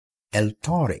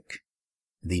At-Tariq,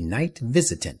 the night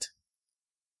visitant.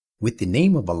 With the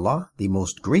name of Allah, the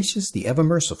most gracious, the ever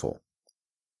merciful.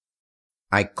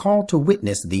 I call to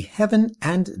witness the heaven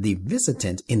and the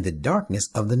visitant in the darkness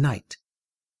of the night.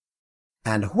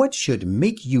 And what should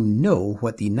make you know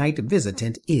what the night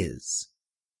visitant is?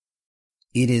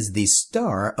 It is the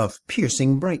star of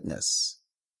piercing brightness.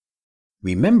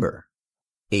 Remember,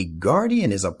 a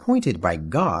guardian is appointed by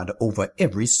God over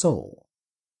every soul.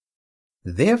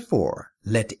 Therefore,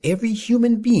 let every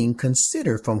human being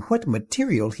consider from what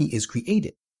material he is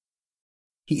created.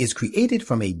 He is created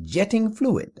from a jetting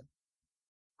fluid,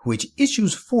 which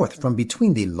issues forth from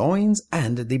between the loins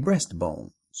and the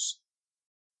breastbones.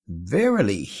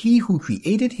 Verily, he who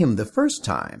created him the first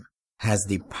time has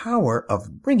the power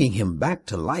of bringing him back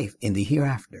to life in the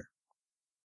hereafter.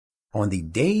 On the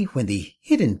day when the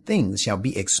hidden things shall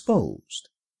be exposed,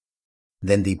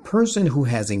 then the person who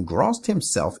has engrossed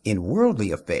himself in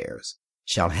worldly affairs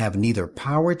shall have neither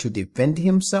power to defend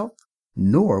himself,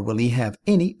 nor will he have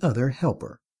any other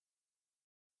helper.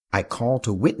 I call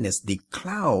to witness the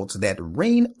clouds that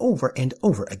rain over and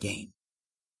over again,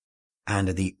 and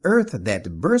the earth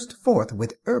that burst forth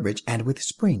with herbage and with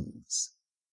springs,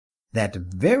 that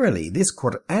verily this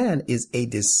Quran is a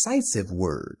decisive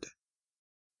word,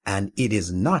 and it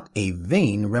is not a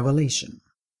vain revelation.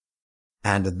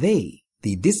 And they,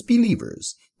 the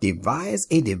disbelievers, devise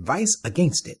a device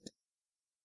against it.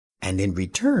 And in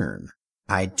return,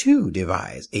 I too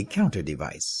devise a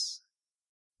counter-device.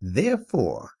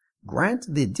 Therefore, grant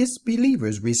the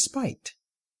disbelievers respite.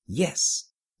 Yes,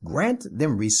 grant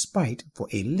them respite for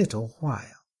a little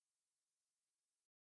while.